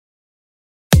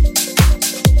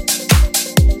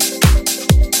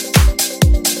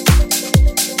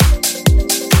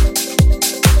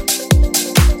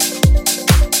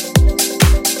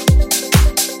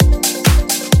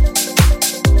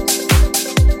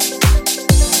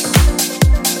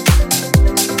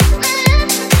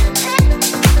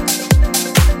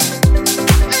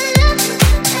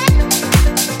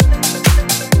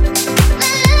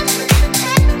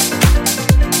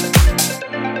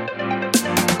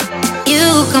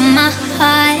got my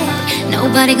heart,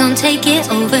 nobody gon' take it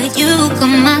over. You got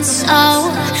my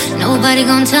soul, nobody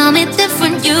gon' tell me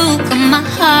different. You got my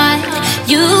heart,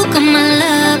 you got my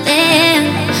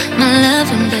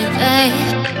loving, baby.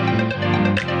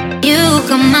 You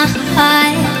got my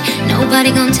heart,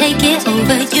 nobody gon' take it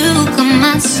over. You got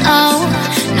my soul,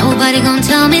 nobody gon'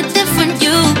 tell me different.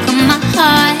 You got my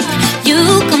heart, you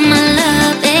got my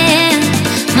loving,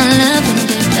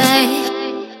 baby.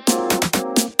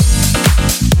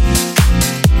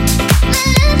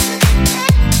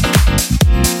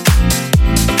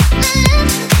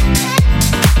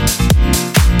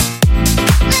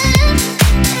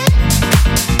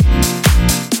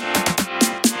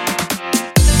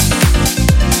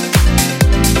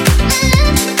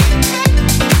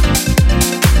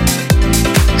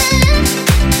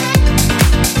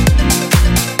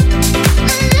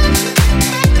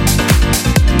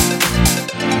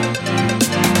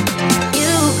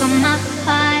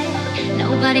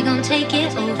 Nobody gon' take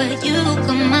it over. You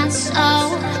got my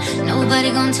soul,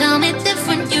 nobody gon' tell me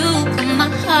different. You got my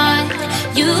heart,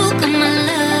 you got my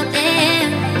loving, baby.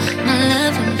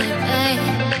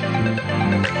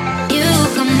 You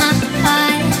got my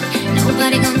heart,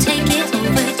 nobody gon' take it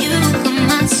over. You got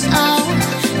my soul,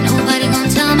 nobody gon'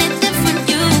 tell me different.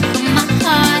 You got my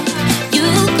heart, you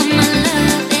got my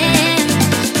loving, baby.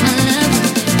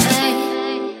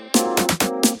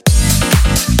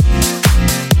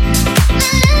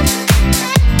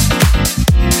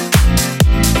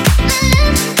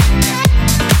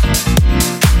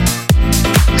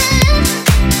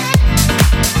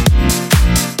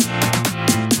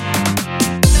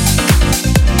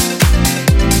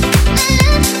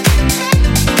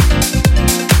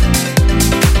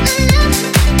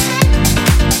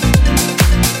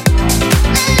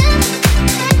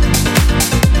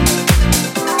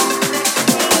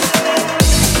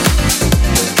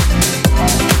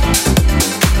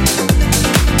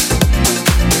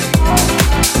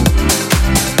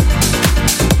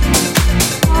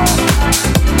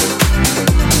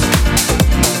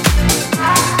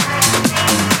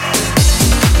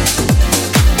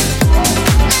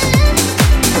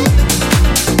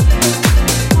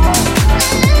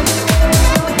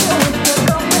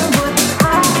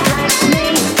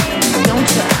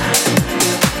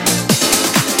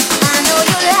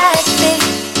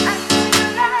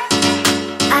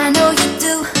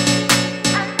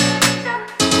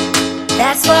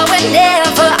 That's why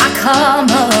whenever I come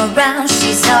around,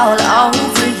 she's all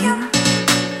over you.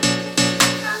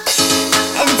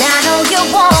 And I know you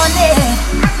want it,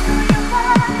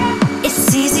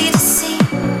 it's easy to see.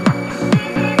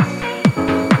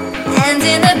 And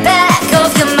in the back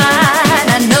of your mind,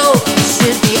 I know you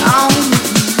should be on with me.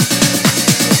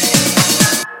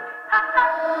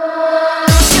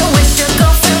 Don't you wish your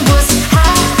girlfriend was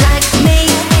hot like me?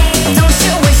 Don't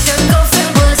you wish your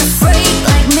girlfriend was a freak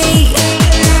like me?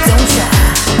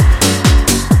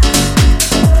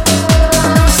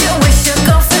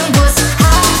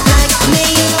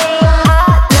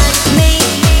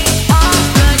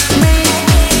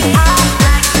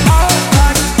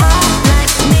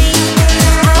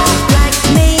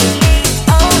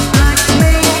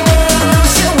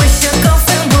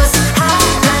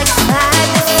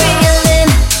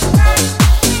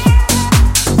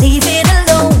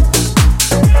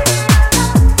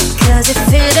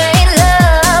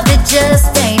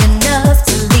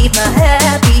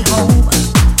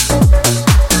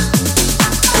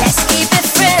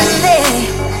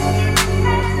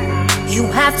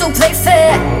 Play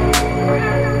fair.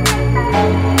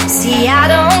 See, I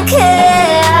don't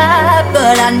care,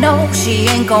 but I know she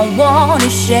ain't gon' wanna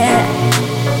share.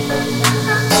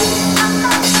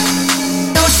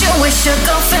 Don't you wish your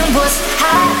girlfriend was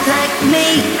hot like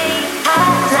me?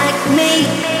 Hot like me?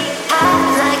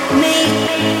 Hot like me?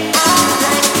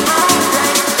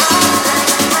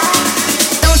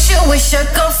 Don't you wish your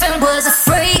girlfriend was a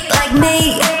freak like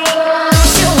me?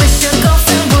 Don't you wish your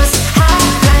girlfriend was hot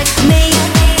like me?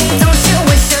 Don't you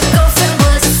wish your girlfriend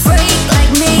was a freak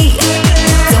like me?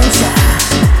 Don't ya?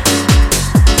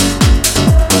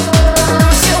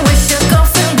 Don't you wish your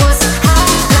girlfriend was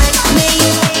hot like me?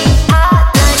 Hot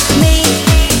like me?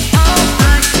 Hot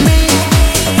like me?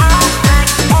 Hot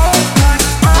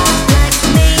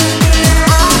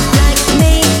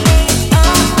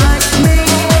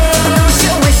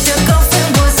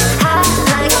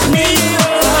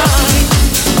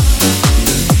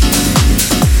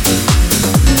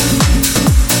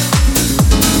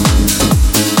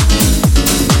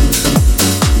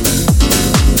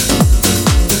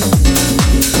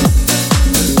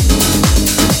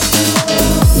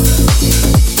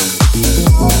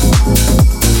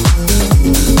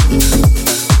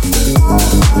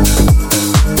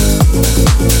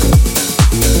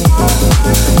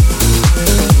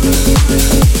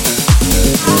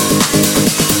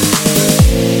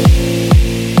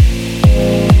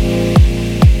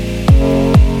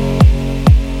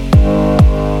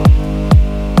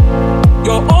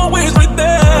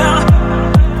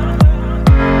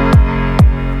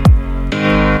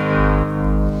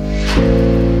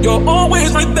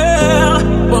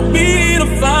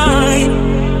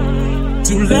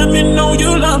let me know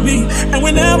you love me. And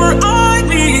whenever I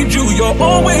need you, you're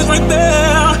always right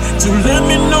there to let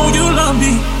me know you love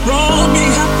me. Roll me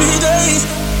happy days.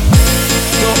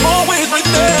 You're always right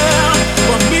there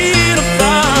for me to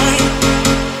find.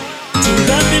 To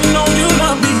let me know you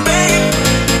love me, babe.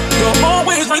 You're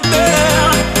always right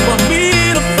there for me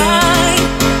to find.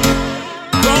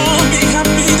 Roll me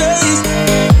happy days.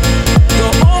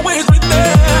 You're always right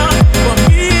there for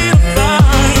me to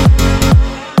find.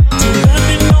 To let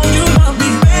me know you love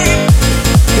me, babe.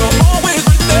 You're always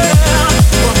right there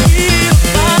for me to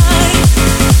find.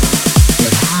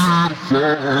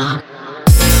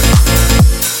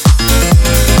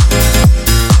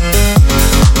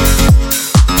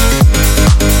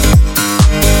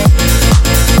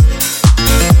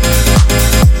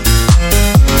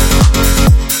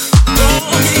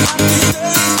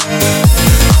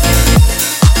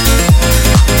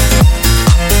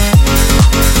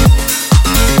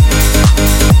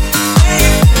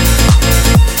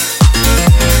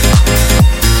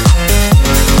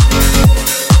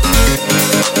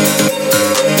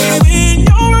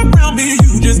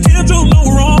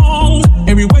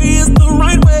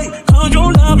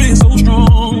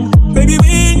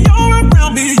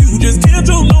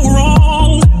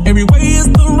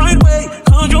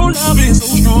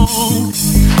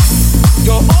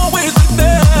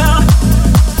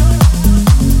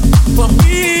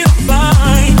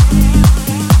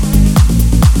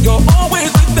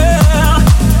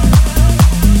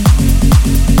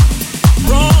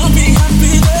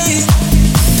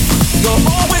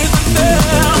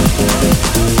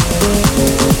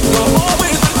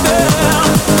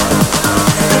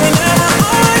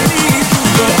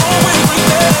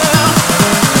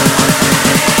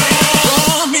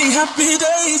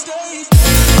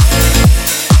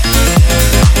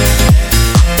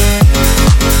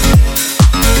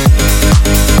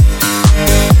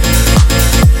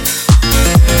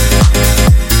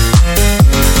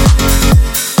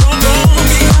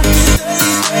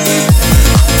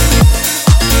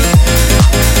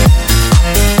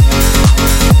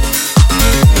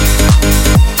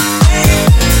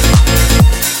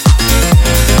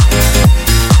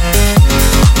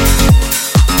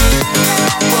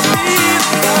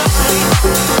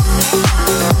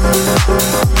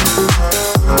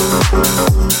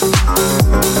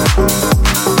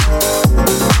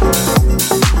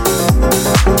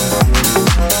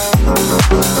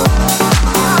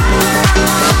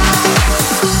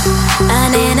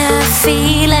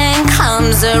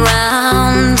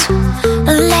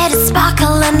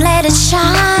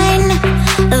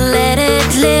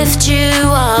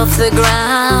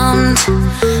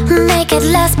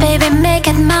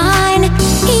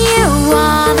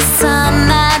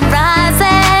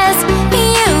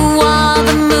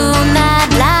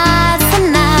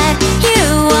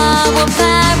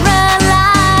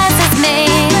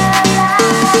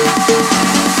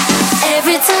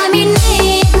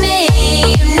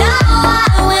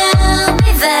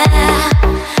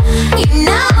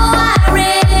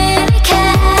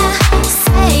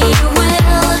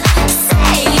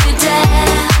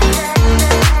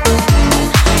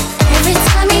 Every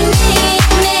time you need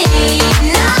me,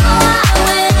 you know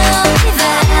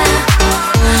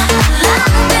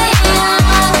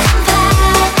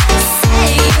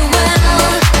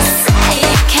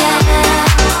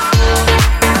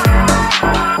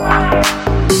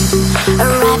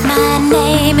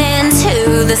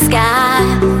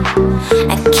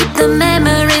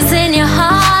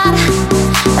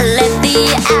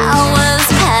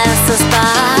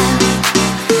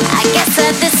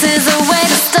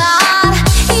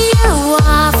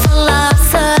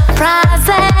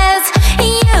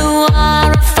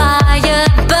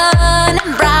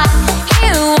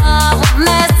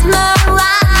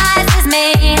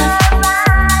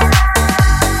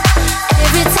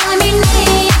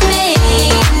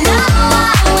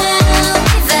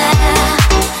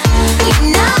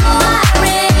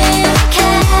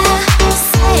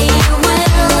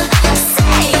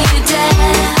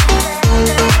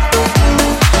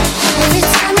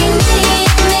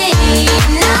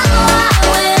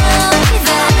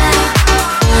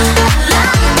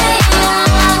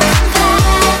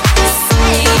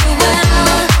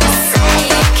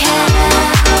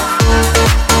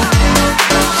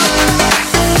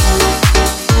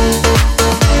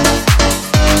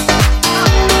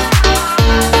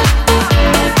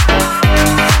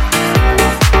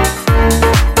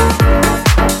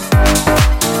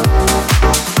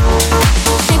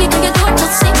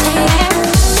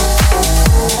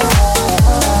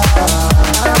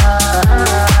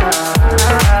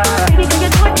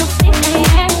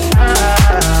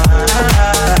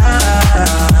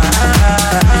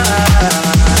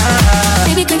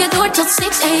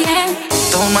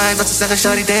sucker,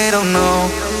 shorty, they don't know.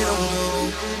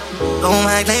 Don't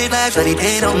act late life, shorty,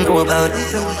 they don't know about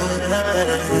it.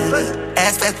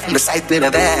 Ass fat from the side to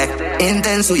the back.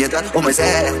 Intense, so you got almost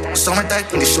at. Summer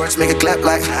tight in the shorts, make it clap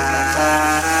like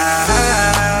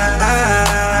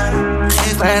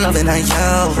Hey, my loving I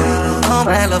yo. Oh,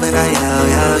 my loving I yo,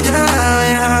 yo, yo,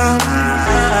 yo.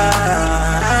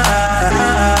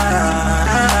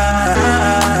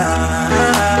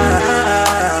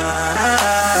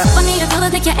 Funny to feel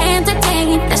that you're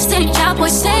entertained. Let's take a job, boy,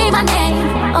 say my name.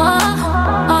 Oh,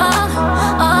 oh,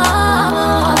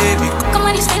 oh. Baby, come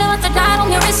on, you say that the dot on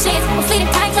your wrist is. I'm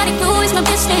fleeting tight, gotta do is my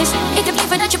business. It could be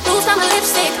for that you bruised on my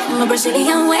lipstick. I'm a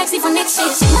Brazilian waxy for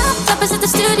Nixes. Laptop is at the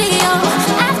studio.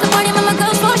 After party, with my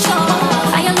girls for sure.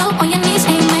 High or low on your knees,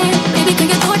 amen. Baby, could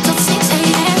you do it till 6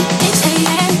 a.m. 6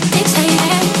 a.m. 6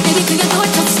 a.m. Baby, could you do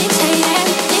it till 6 a.m.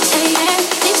 6 a.m.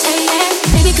 6 a.m.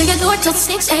 Baby, could you do it till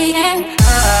 6 a.m.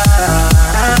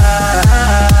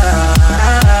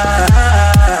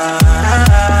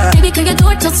 Baby, could you do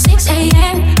it till 6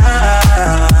 a.m.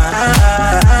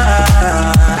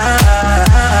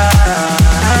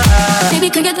 Baby,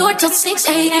 could you do it till 6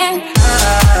 a.m.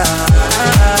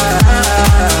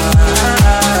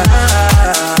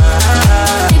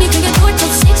 Baby, could you do it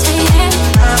till 6 a.m.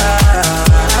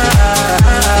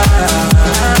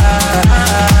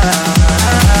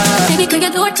 Baby, could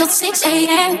you do it till 6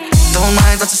 a.m. don't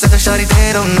mind, that's a sucker, shorty,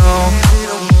 they don't know.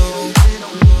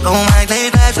 Don't act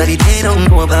late life, shorty, they don't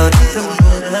know about it.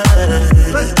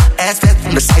 Ass fat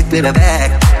from the side to the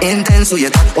back. Intense, so you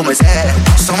got almost at.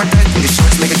 Summer tight in the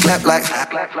shorts, make it clap like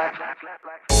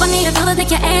Funny to feel that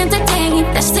you're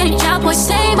entertained. Let's take a job, boy,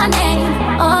 say my name.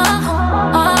 Oh,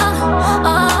 oh,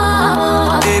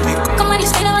 oh. Baby, come on, you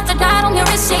say that the dot on your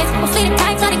wrist is. I'm fleeting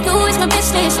tight, gotta do is my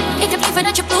business. It could be for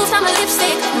that you bruised on my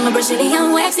lipstick. I'm a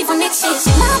Brazilian waxy for Nixes.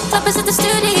 Laptop is at the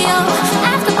studio.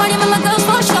 After party, with my girls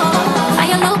for sure.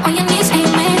 High or low on your knees,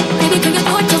 amen. Baby, could you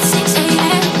do it till 6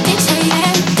 a.m. 6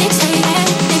 a.m. 6 a.m.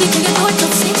 Baby, could you do it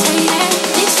till 6 a.m.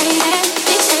 6 a.m.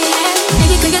 6 a.m.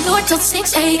 Baby, could you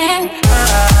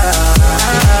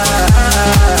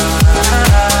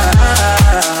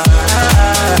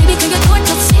do it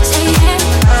till 6 a.m.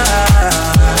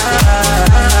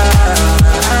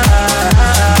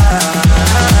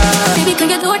 Baby, could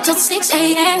you do it till 6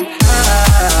 a.m.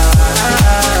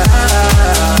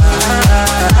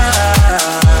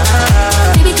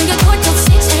 Baby, could you do it till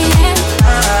 6 a.m.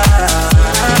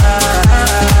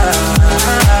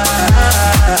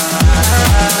 Baby, could you do it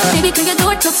till 6 a.m. Baby, could you do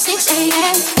it till 6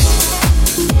 a.m.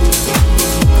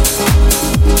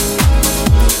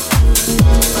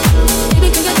 Baby,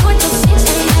 could you do it till 6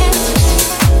 a.m.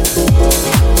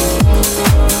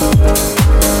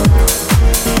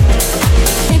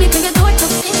 Baby, could you do it till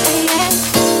 6 a.m.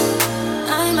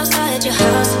 I'm outside your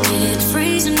house again,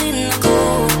 freezing in the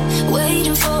cold,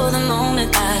 waiting for the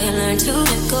moment I learn to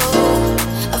let go.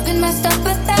 I've been messed up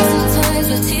 1,000 times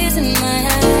with tears in my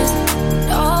eyes.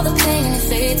 All the pain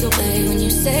fades away when you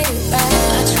say it right.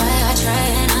 I try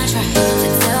and I try to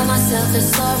tell myself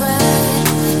it's alright,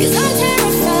 'cause I'm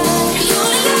terrified. You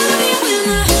only love me when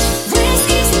the rain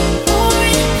keeps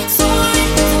pouring,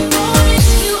 pouring, pouring.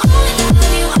 You only love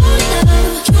me when the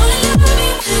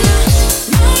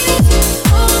night is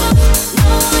over,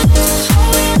 no one to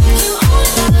hold you. You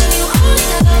only love me when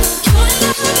I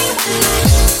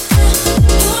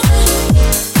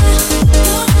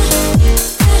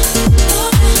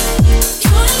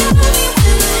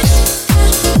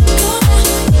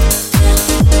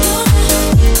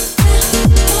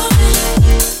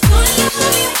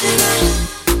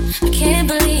can't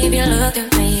believe you look at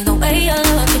me the way I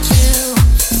look at you.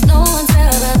 No one's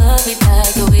ever loved me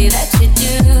like the way that you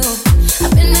do.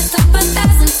 I've been messed up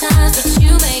 1,000 times, but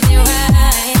you make it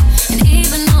right. And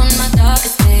even on my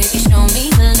darkest days, you show me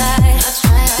the light. I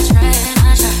try and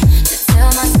I try to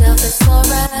tell myself it's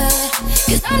alright,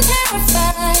 'cause I'm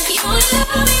terrified. You only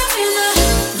love me when the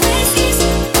rain keeps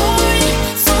pouring,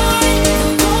 pouring,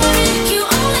 pouring. You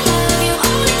only love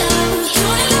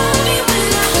me when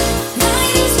the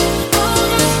night is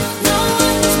over, no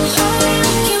one to hold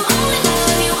you. You only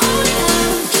love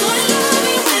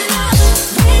me when the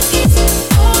rain keeps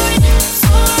pouring,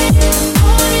 pouring,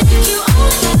 pouring. You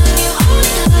only love me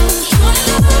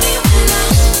when the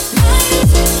night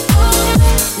is over,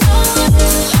 no one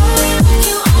to hold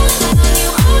you. You only love me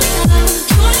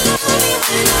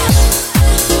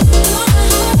when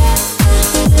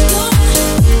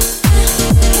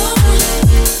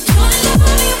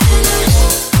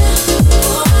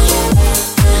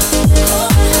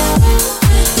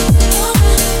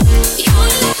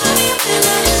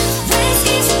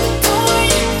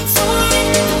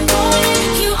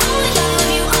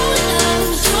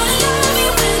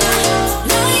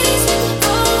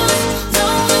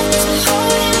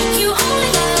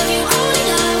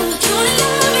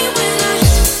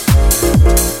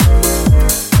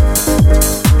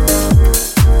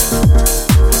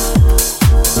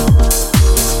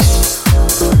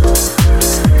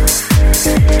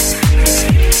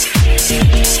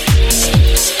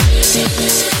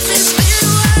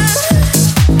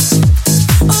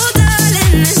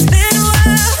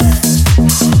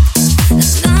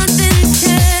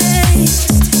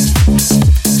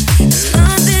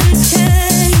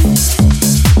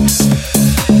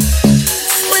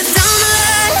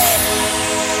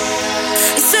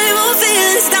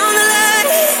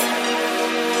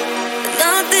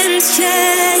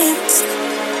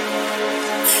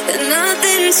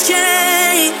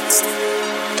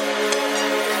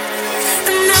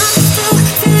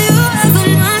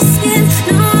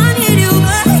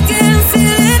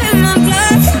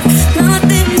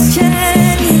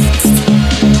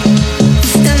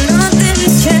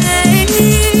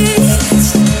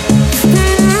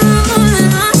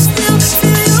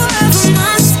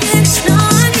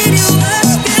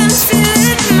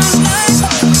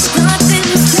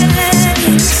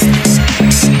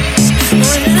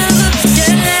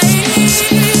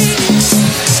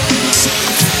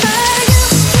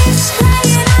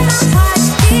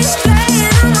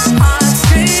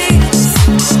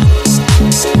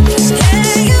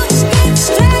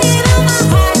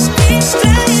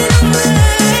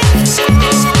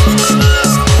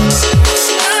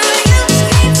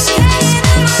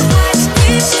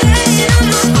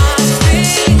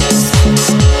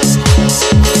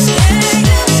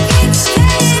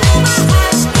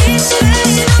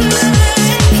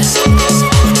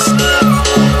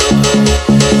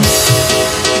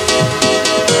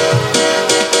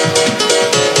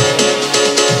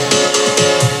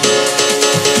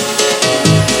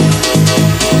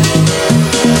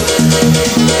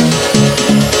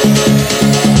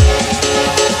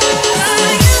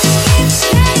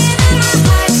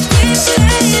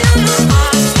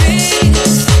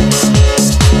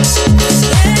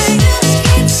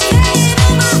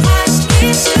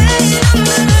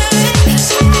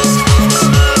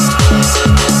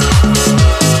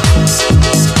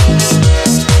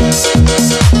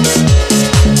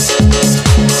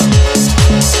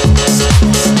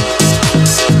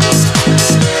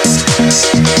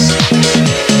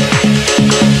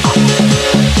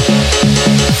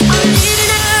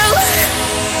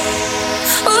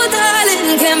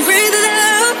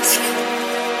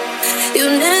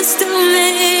promise to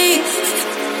me.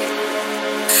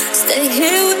 Stay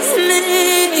here with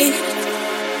me.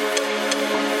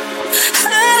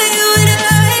 Are you and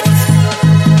I?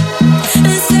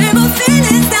 Unstable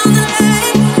feelings down the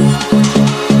line.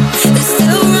 There's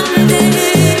still one day.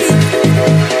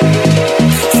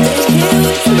 Stay here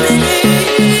with me.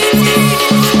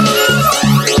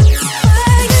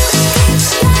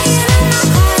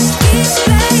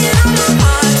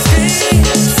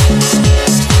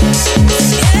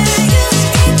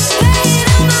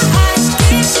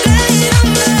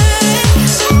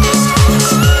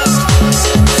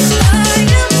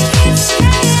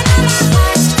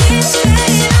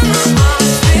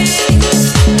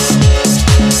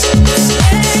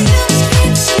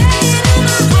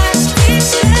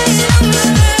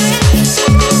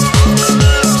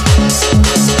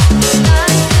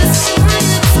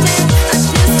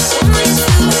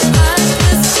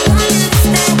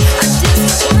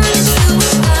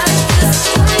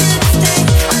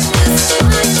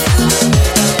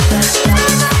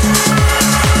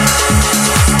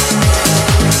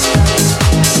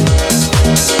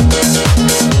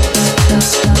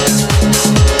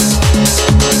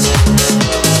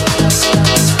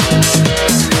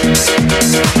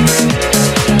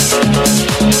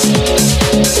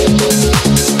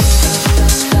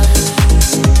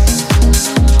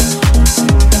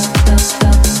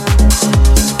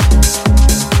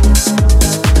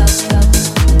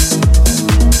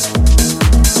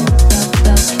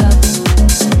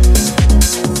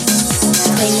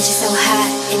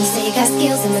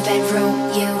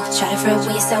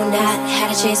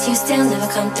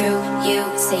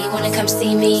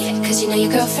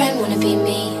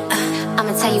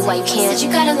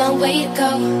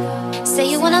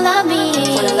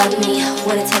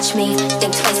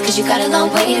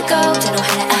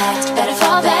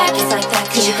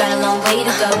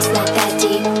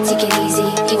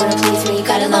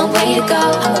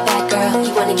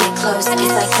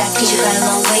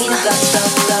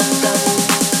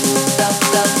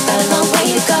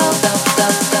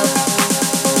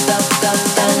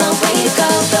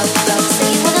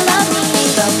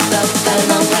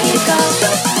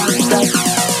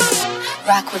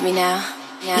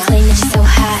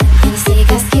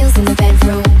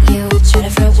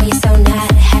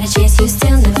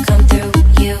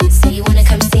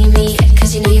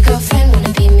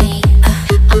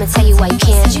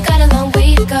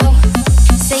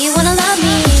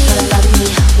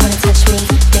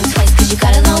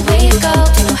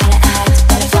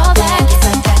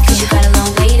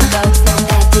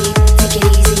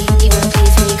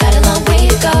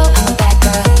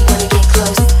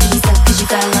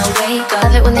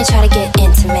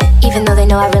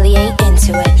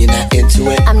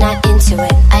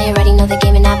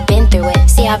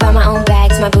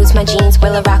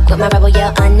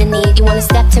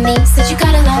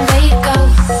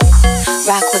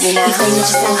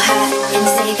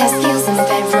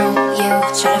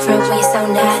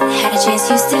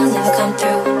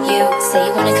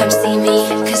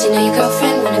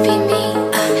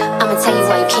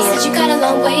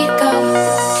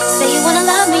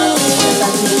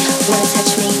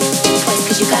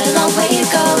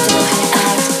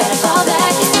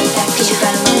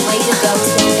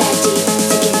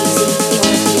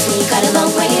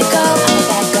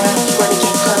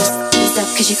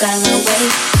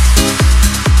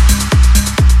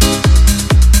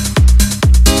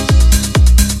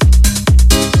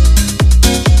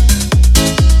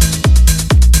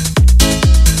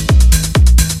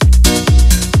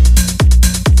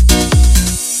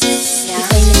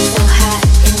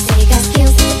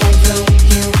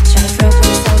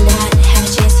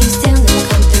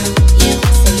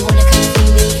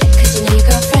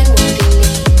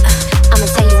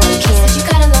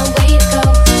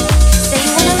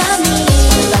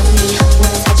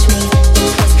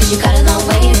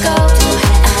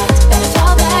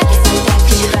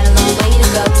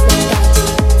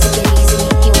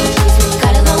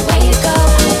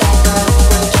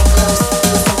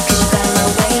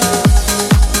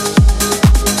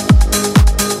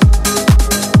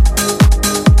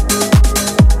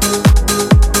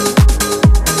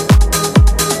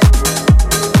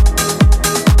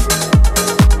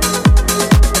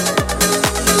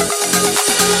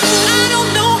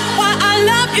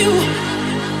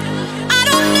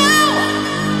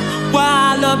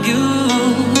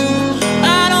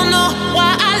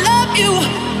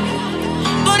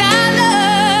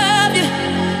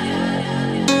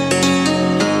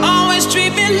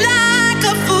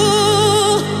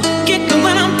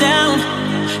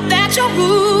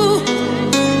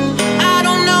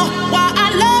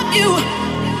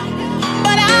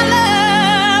 But I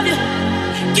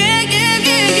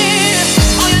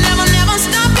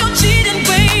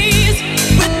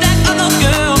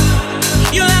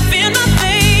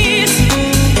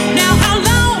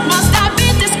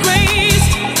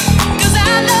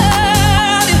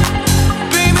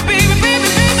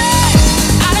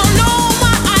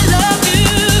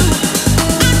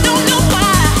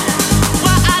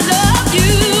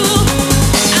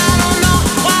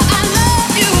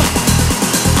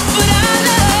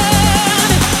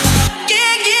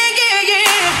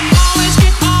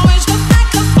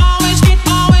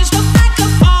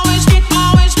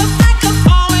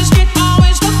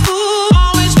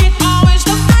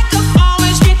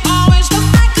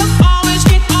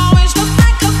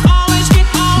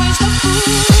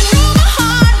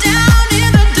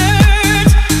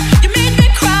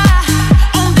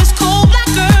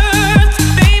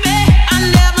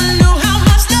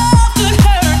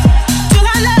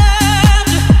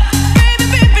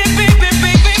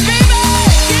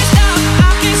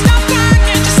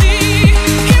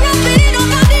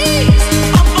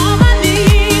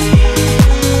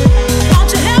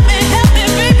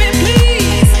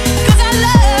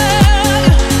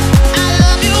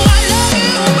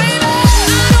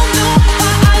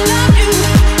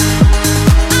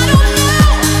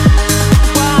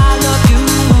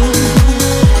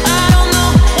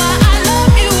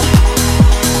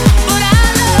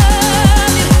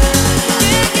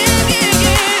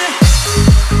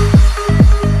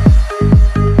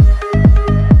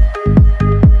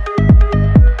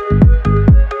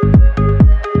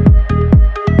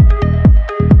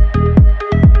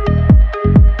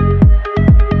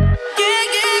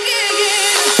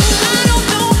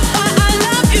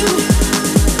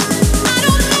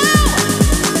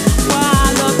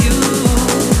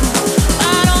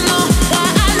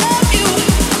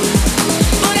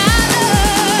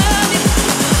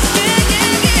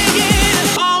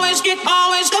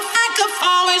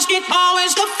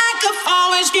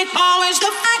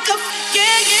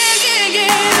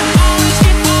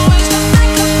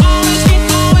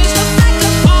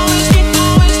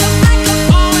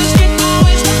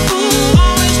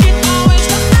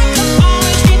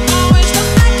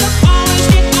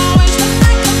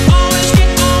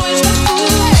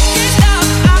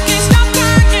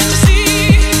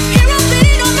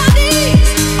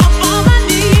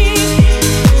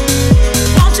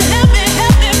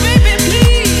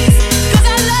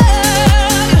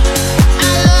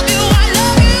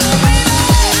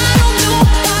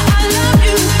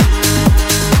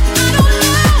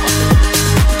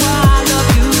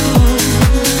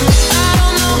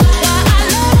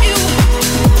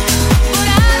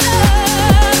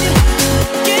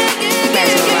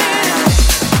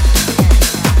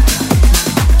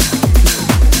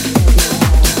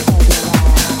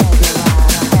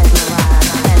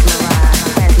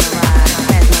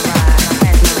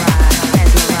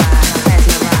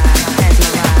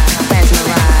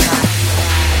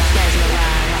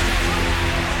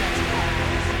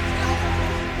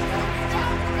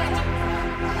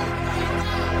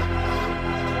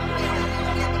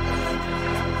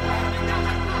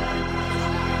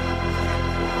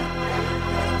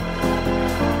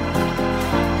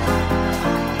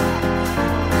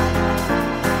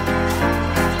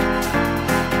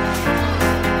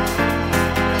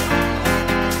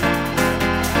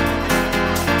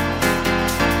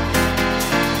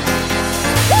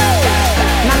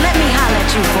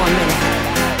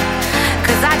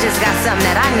something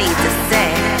that I need to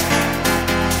say.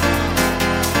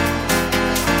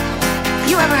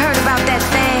 You ever heard about that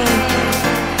thing?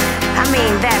 I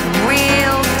mean, that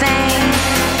real thing?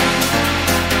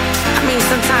 I mean,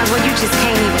 sometimes when you just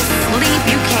can't even sleep,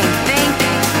 you can't think.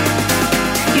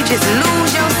 You just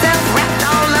lose yourself, wrapped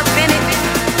all up in it.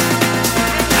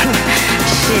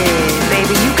 Shit,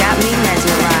 baby, you got me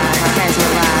mesmerized,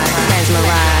 mesmerized,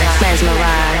 mesmerized,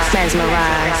 mesmerized,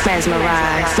 mesmerized,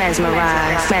 mesmerized,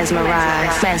 mesmerized,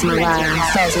 mesmerized,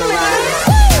 mesmerized,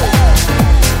 mesmerized.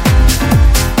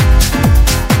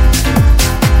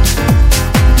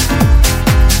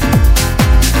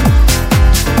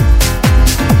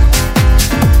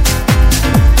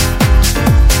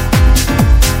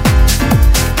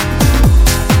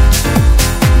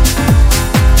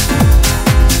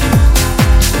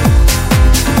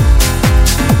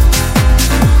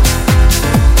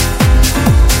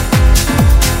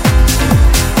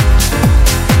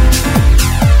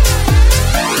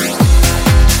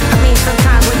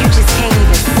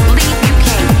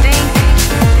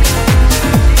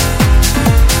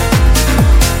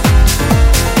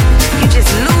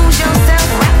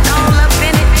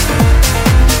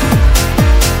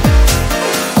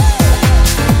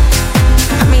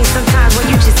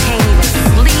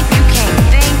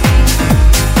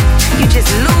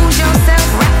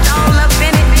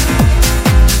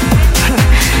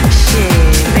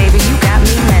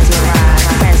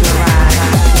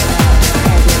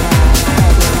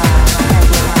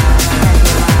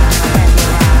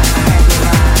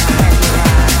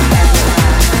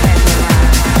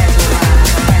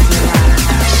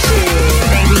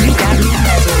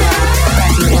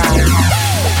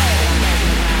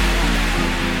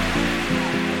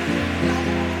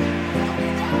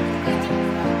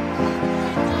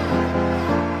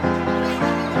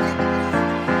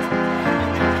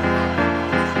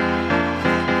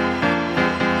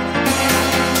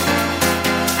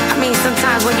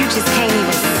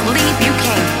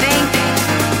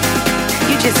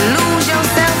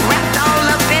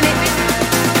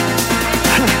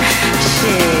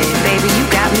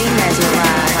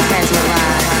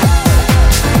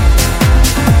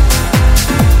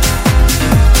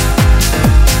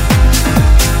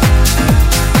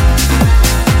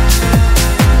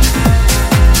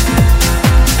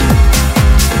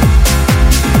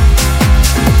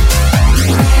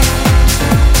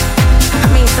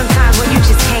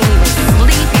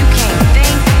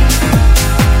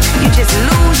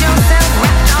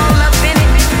 All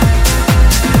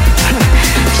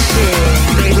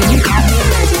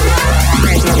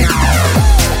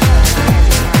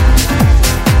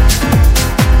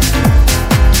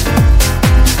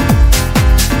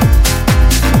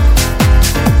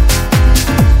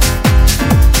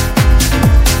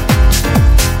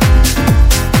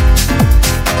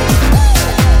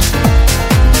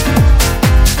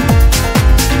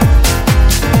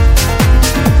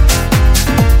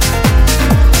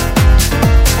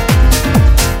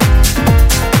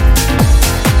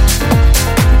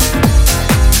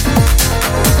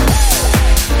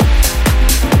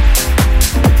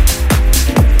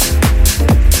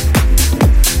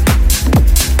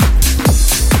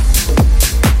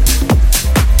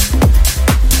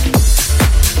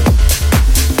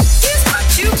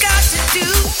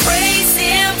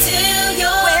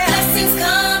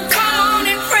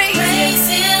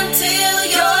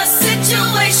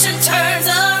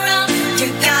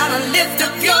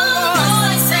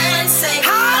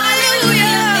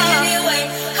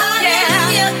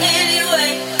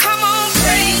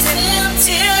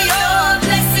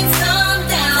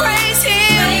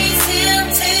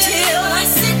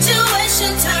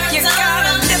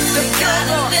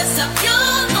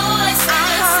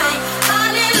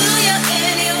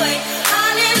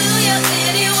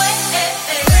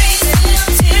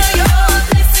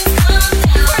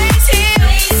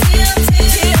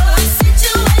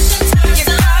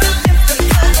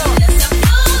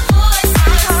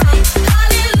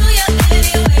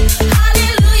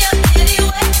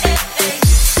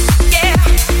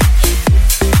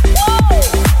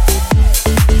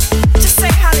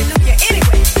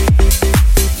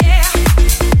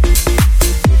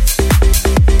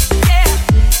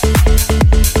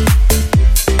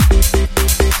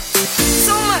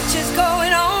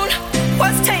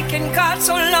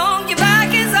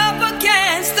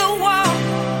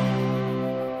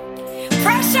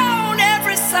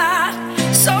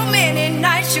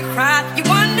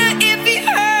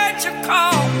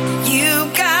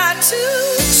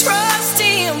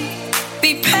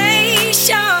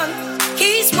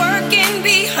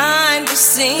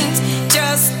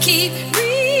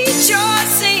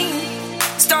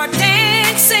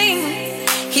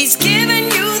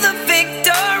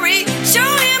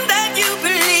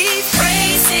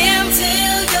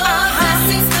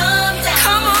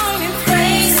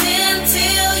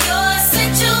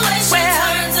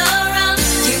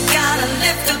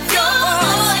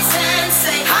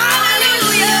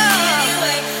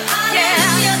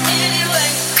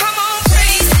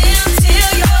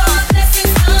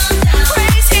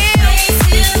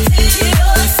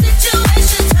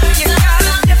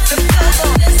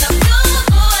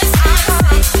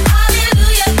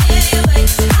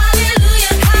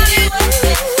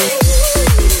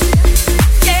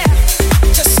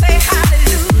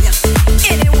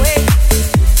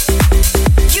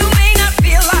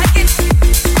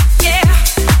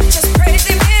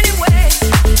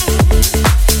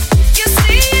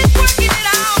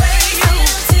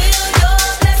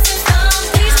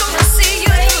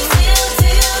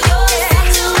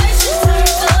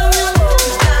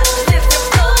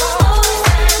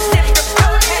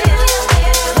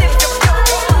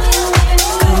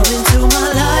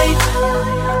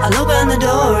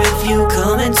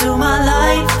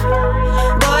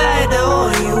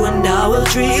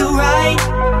treat you right.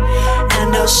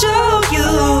 And I'll show you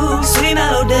sweet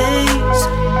melodies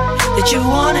that you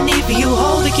want and need for you.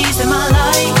 Hold the keys to my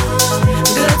life.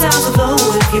 Good times will flow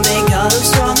if you make our love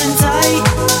strong and tight.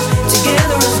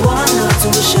 Together as one, our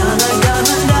two will shine like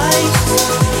diamond lights.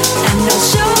 And I'll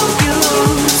show you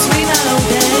sweet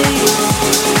melodies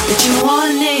that you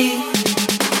want and need.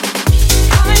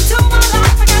 Come into my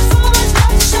life, I got so much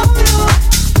love to show you.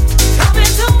 Come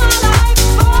into my life,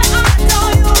 boy, I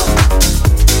adore you.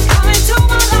 Come into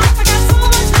my life, I got so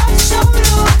much love to show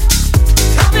you.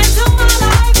 Come into my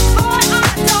life, boy, I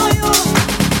adore you.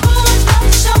 So much love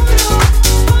to show you.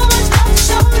 So much love to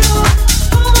show you.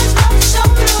 So much love to show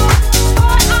you.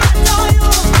 Boy, I adore you.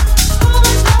 So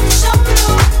much love to show you.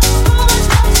 So much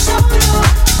love to show you.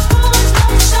 So much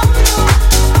love to show you.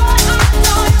 Boy, I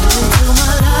adore you. Come into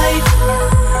my life,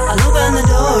 I'll open the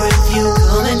door if you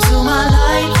come into my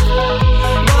life.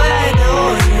 Boy, I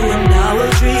adore you and I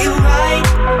will treat you right.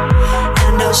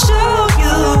 And I'll show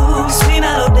you sweet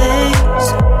melodies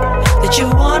that you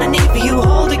want and need for you.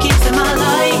 Hold the keys to my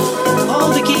life.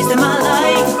 Hold the keys to my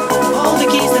life. Hold the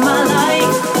keys to my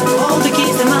life. Hold the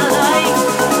keys to my life.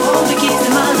 Hold the keys to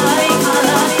my life. My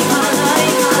life, my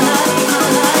life, my life, my life, my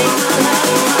life, my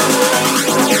life.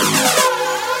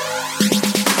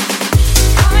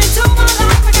 Come into my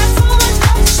life, I got so much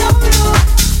love to show you.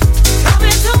 Come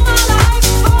into my life,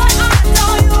 boy, I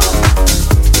adore you.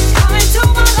 Come into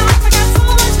my life, I got so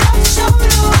much love to show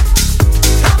you.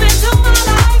 Come into my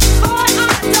life, boy, I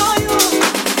adore you.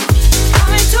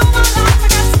 Come into my life, I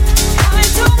got. Come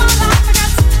into my life, I got.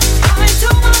 Come into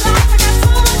my life, I got so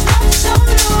much love to show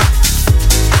you.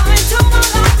 Come into my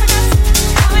life, I got.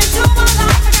 Come into my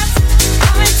life, I got.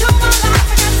 Come into my life,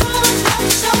 I got so much love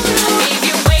to show you. I gave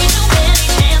you way too many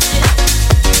chances.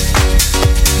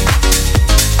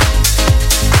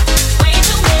 Way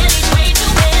too many, way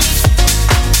too many.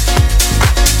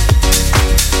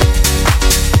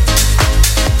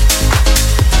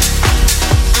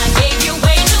 I gave you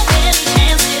way too many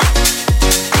chances.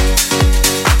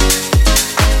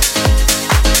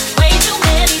 Way too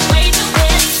many, way too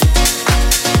many.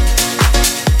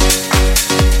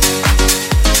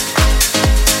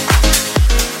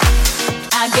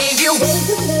 I gave you way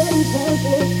too many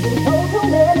chances. You told too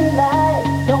many lies.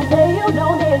 Don't say you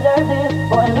don't deserve this.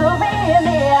 Boy, look me in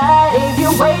the eye. Gave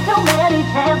you way too many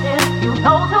chances. You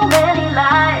told too many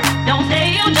lies. Don't say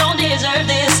you don't deserve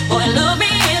this. Boy, look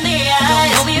me in the eye.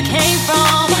 Don't know where you came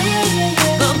from,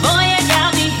 but boy, you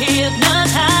got me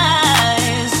hypnotized.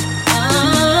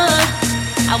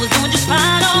 I was doing just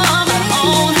fine on my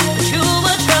own, but you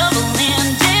were trouble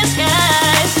in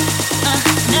disguise.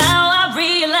 Now I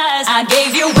realize I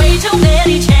gave you way too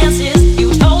many chances.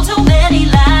 You told too many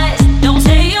lies. Don't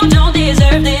say you don't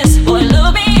deserve this. Boy,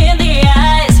 look me in the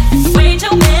eyes. Way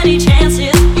too many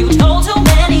chances. You told too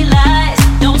many lies.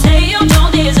 Don't say you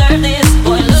don't deserve this.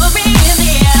 Boy, look me in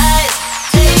the eyes.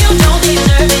 Say you don't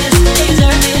deserve this.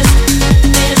 Deserve this.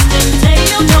 Say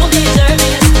you don't deserve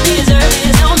this. Deserve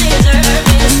this. Don't deserve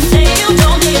this. Say you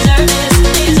don't deserve this.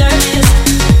 Deserve this.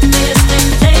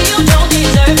 Say you don't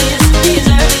deserve this.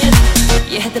 Deserve this.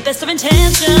 You had the best of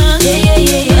intentions.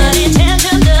 But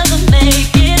intention doesn't make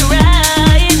it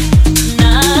right.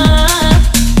 Nah.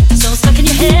 So stuck in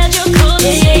your head, you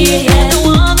couldn't see that the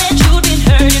one that you'd been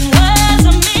hurting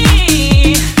wasn't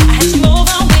me. I had to move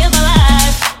on with my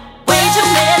life. Way too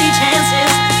many chances.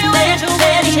 Way too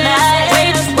many lies.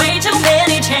 Way too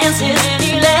many chances.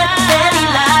 Many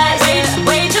lies.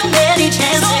 Way too many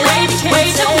chances. Way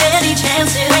too many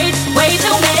chances. Way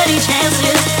too many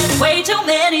chances. Way too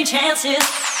many chances.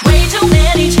 Way too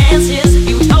many chances.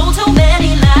 You told too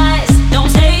many lies. Don't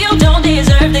say you don't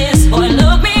deserve this. Boy,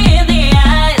 look me in the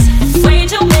eyes. Way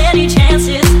too many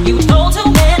chances. You told too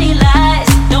many lies.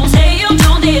 Don't say you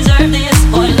don't deserve this.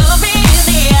 Boy, look me in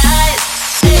the eyes.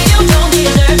 Say you don't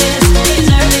deserve this.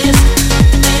 Deserve this.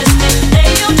 Say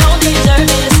you don't deserve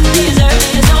this. Deserve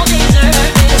this. Don't deserve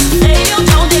this. Say you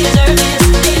don't deserve this.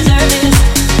 Deserve this.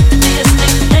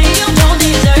 Say you don't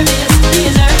deserve this.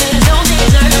 Deserve this. Don't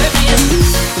deserve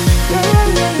this.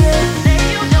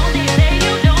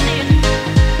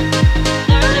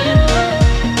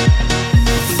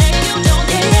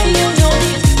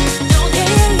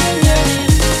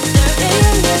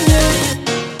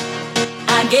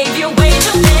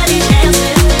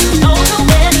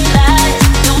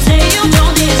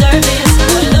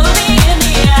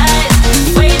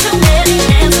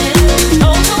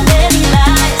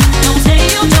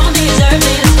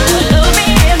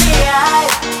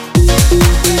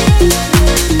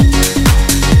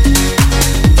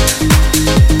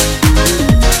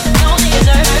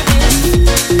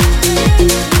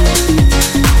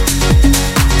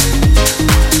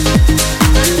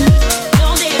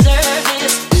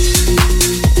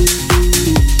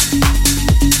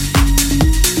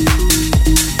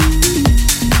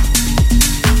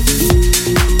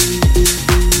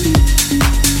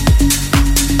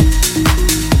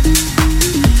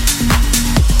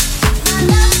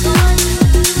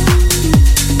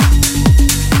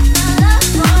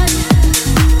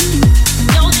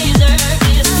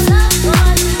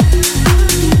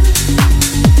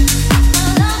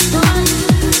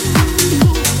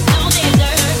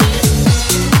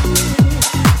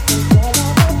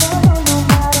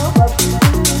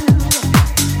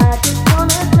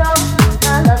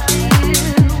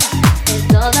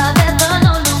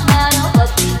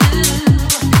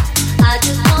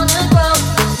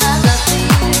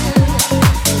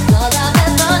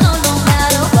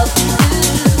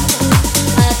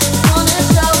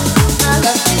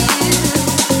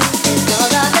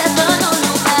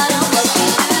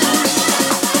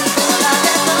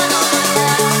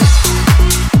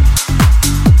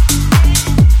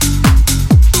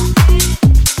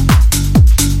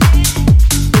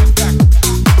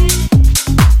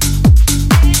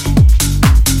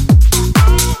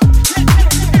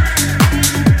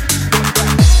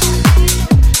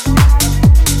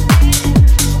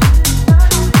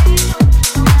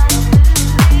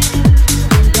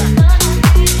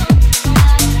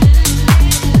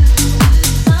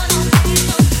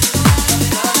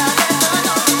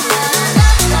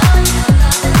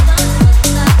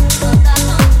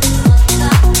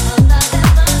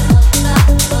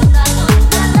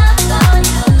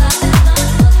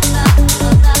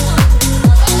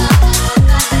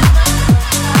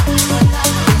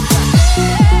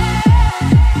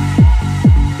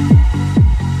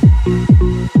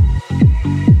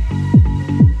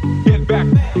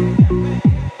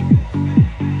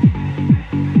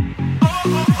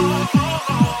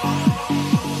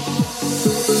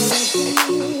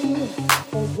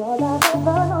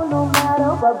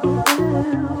 what we do.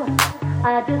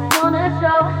 I just wanna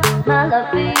show my love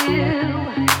for you.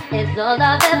 It's all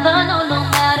I've ever known, no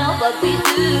matter what we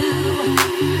do.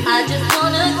 I just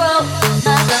wanna grow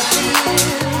my love for you.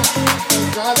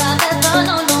 It's all I've ever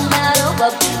known, no matter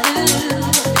what we do.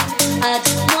 I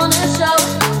just wanna show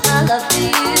my love for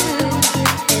you.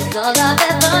 It's all I've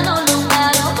ever known, no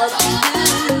matter what we do.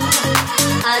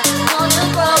 I just wanna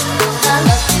grow my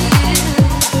love for you.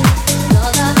 It's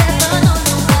all I've ever known,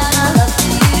 no matter love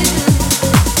for you.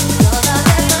 It's all I've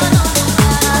ever known, no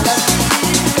matter love for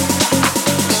you.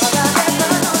 It's all I've ever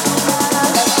known, no matter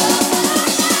love for you.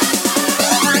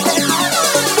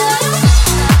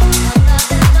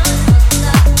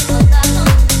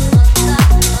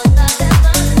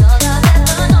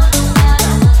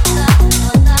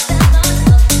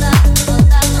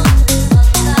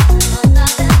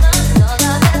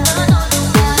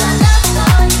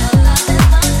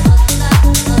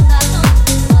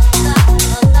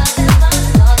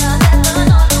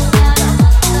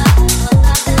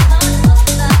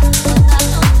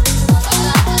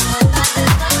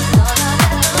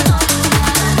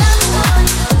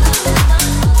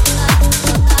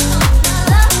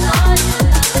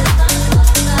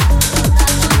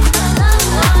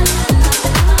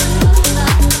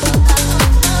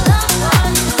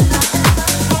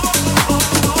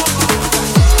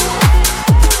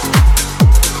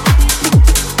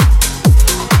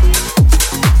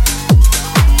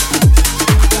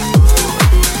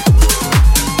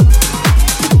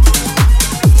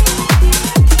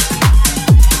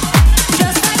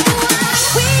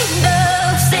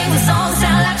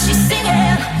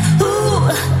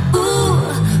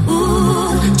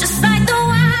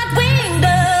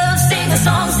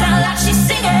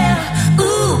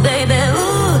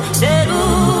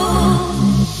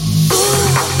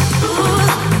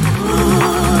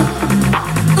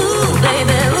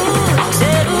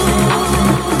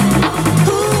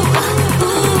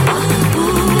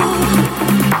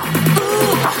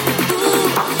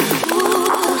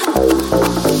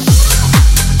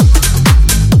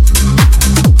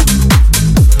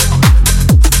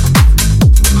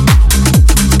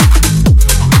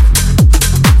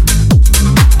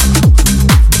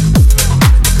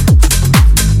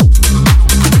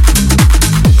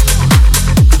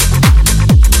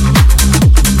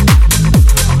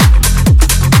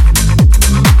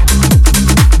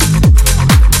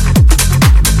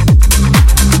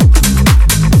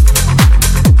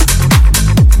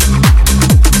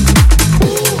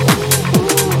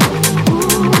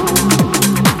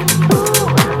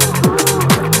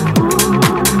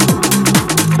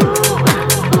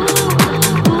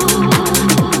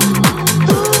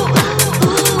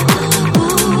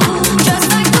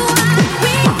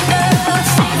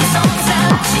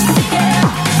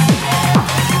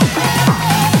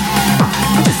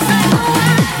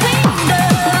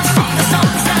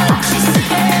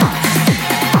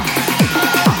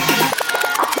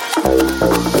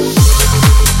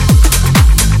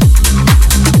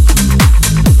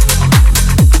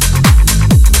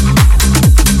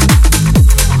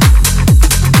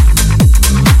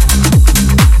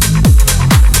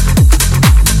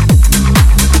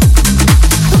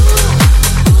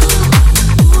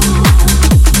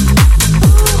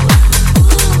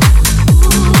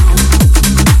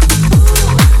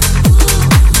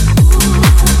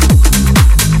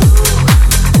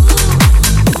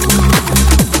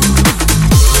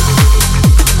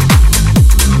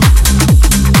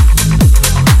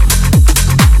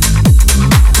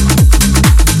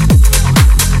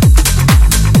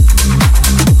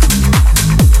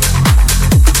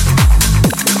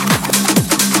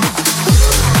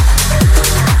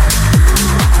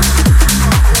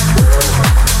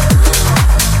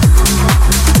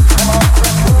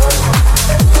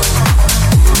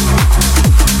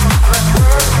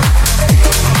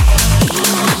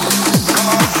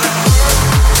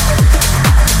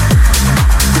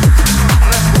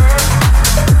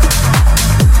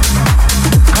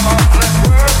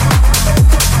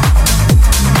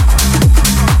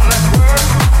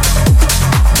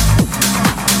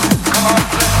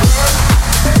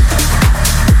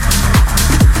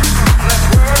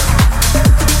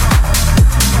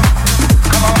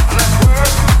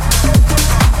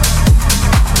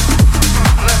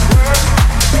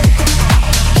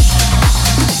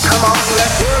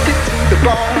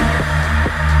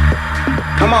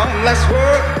 let's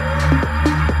work.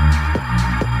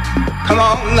 Come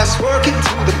on, let's work it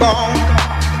to the bone.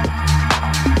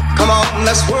 Come on,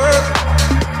 let's work.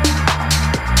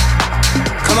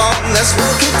 Come on, let's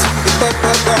work it to the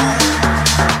bone.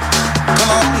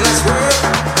 Come on, let's work.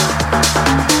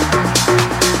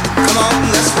 Come on,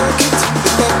 let's work it to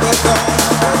the bone.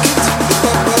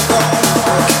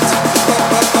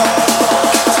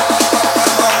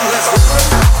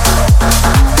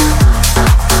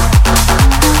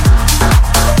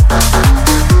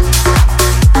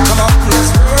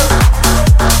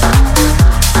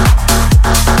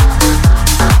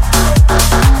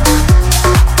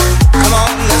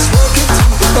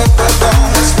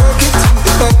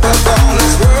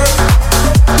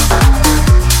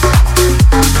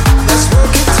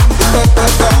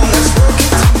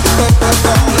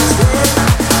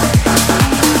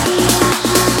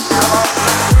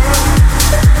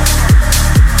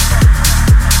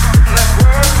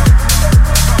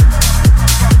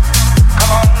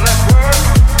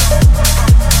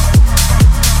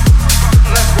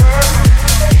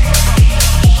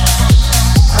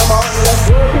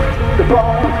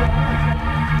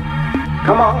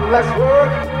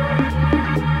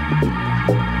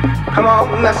 Come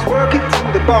on, let's work it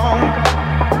to the bone.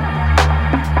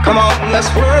 Come on, let's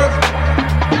work.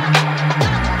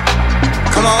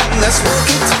 Come on, let's work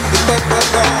it to the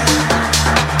bone.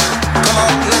 Come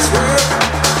on, let's work.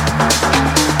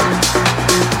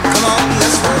 Come on,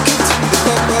 let's work it to the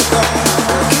bone.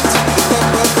 Work it to the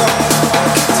bone.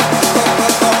 Work it to the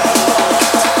bone.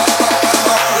 Come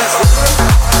on, let's work.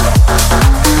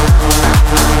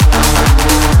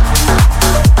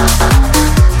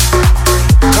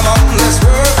 Come on, let's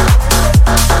work.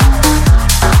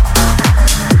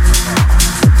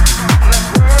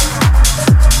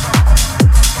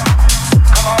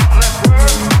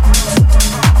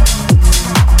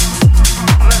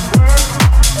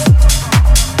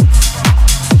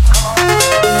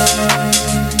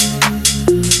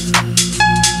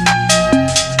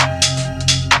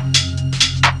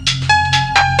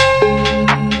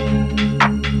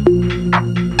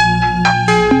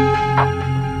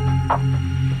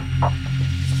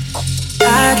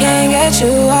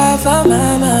 Off of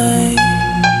my mind,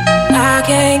 I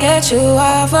can't get you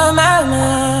off of my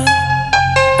mind.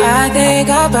 I think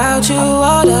about you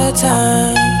all the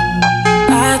time.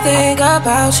 I think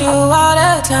about you all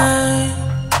the time.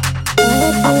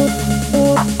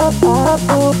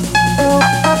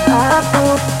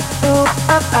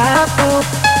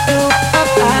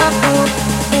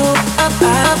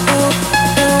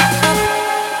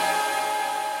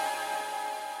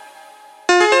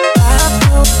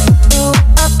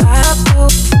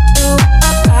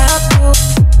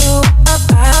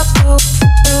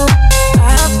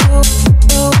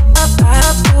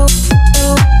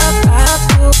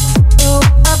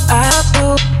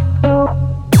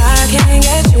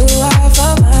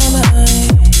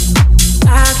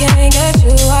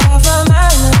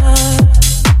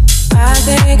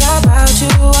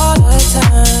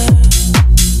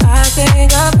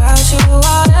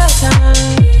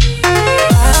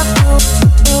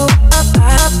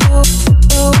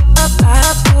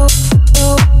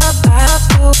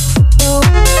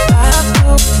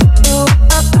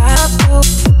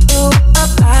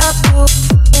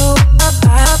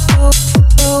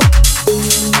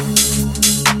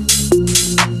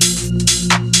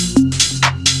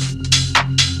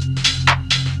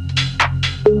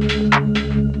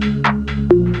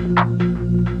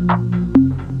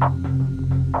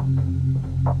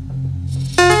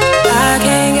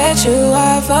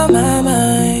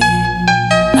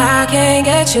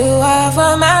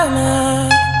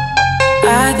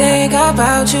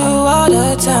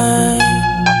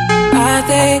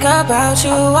 About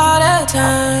you all the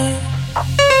time.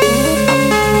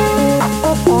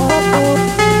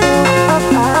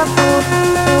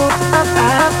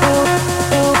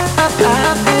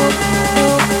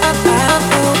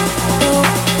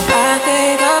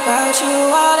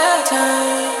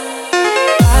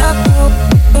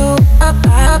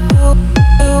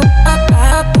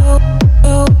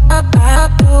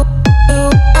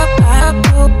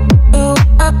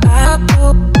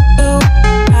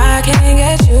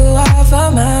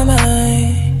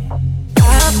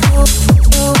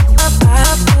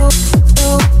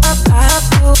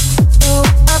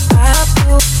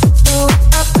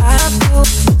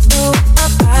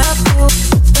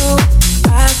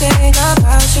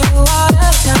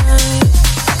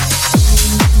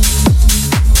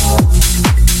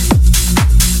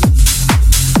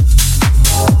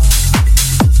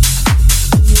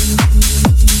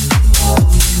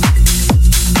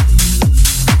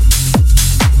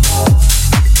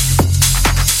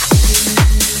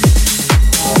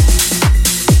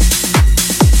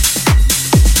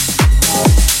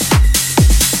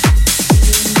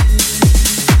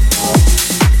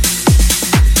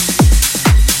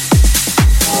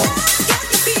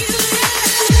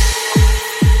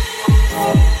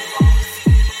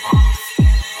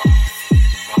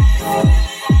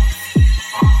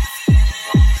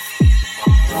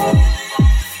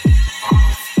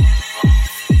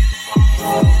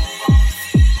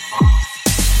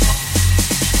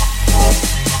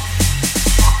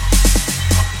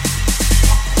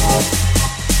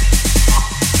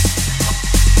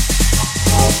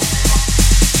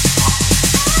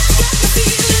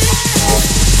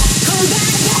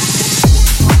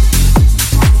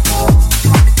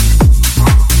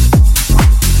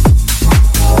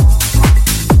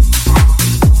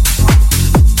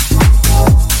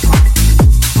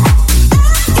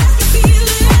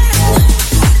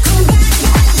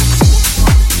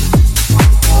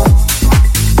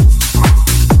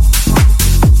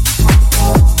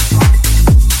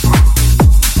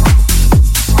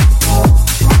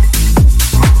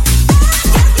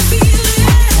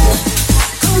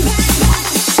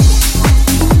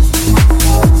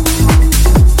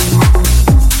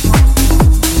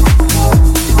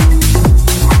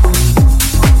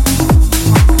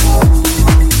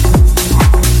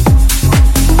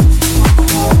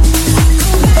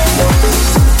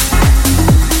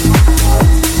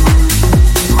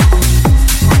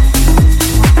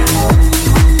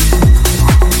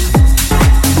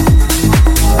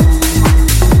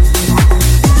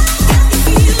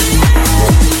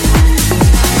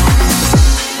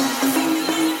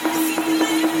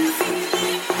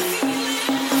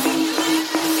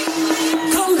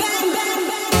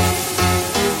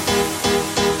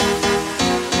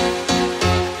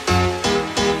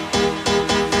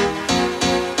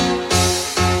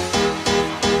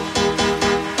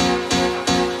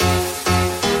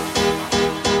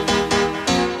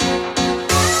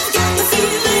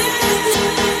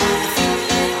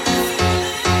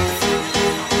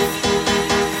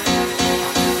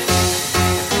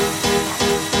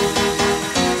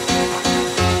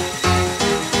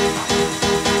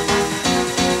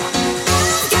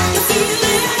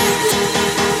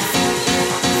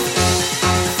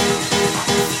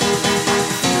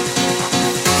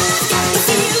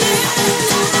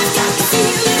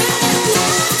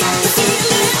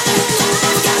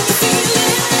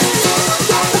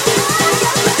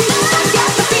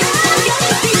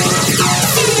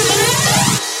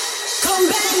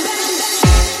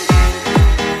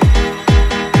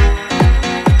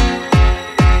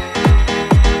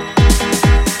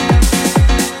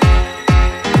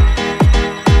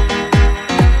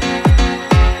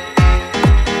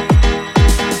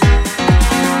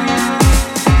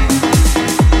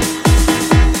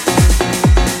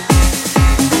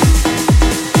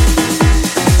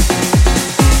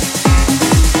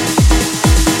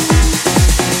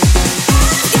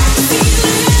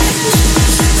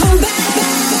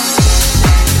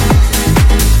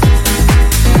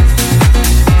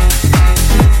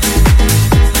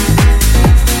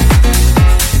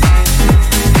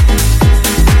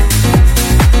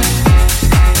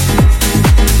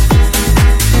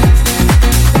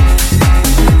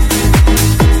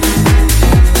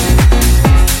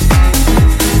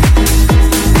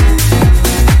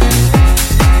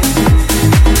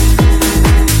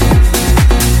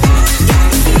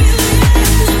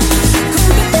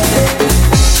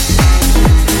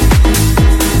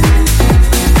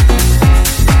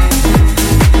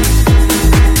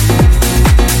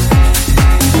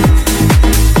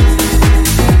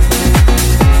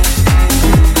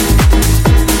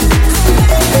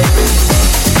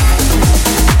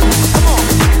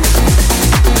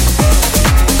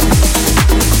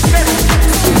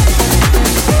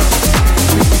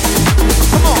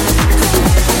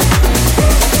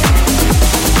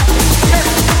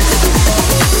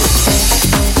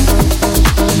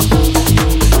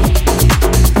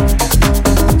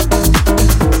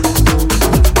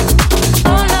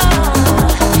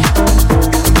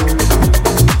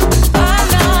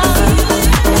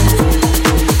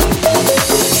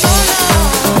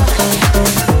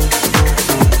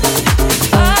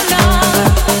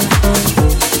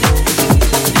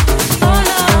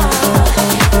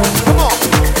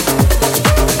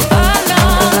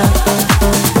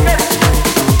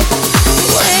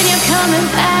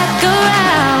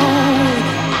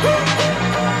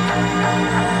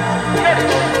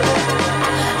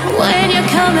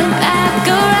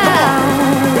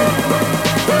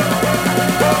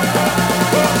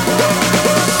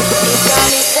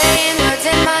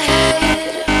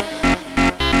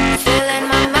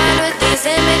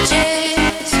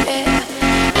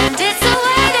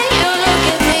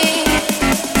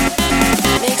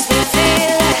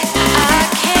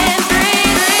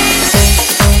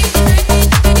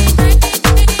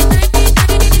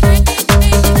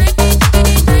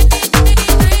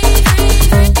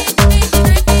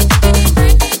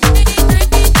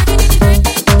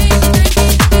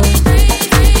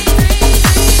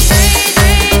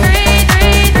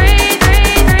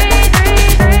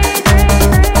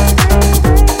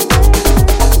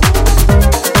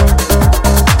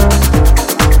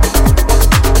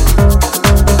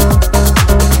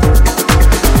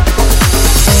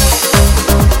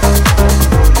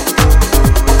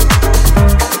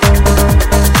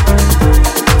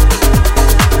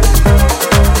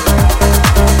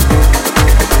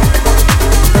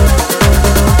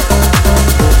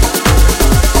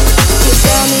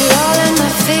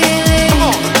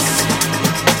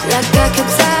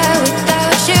 could die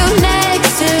without you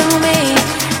next to me.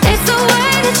 It's the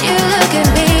way that you look at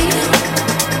me,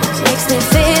 makes me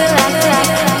feel like that.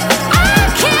 I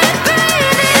can't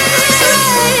breathe. It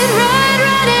ain't right,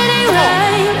 right, it ain't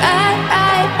right,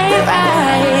 ain't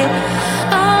right.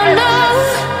 Oh no,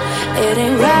 it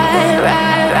ain't right,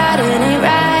 right, right, it ain't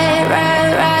right,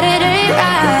 right, it ain't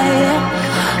right.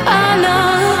 Oh no,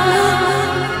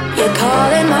 you're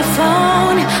calling my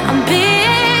phone. I'm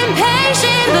being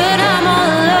patient, but I'm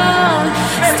all alone.